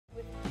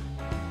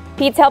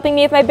Pete's helping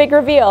me with my big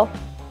reveal.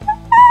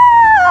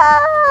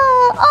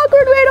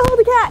 Awkward way to hold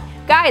a cat.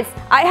 Guys,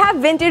 I have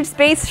vintage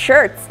space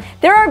shirts.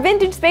 There are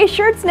vintage space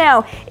shirts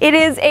now. It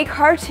is a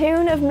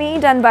cartoon of me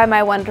done by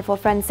my wonderful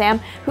friend Sam,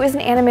 who is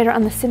an animator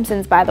on The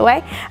Simpsons, by the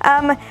way.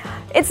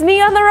 It's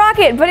me on the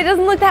rocket, but it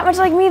doesn't look that much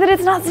like me that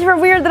it's not super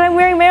weird that I'm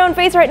wearing my own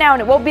face right now,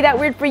 and it won't be that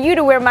weird for you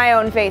to wear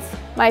my face.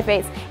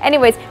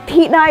 Anyways,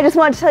 Pete and I just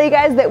want to tell you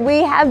guys that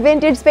we have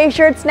vintage space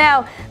shirts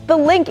now. The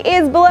link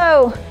is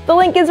below. The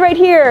link is right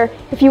here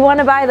if you want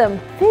to buy them.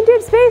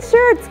 Vintage space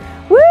shirts,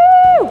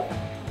 woo!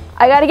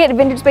 I gotta get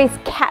vintage space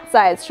cat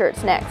size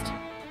shirts next.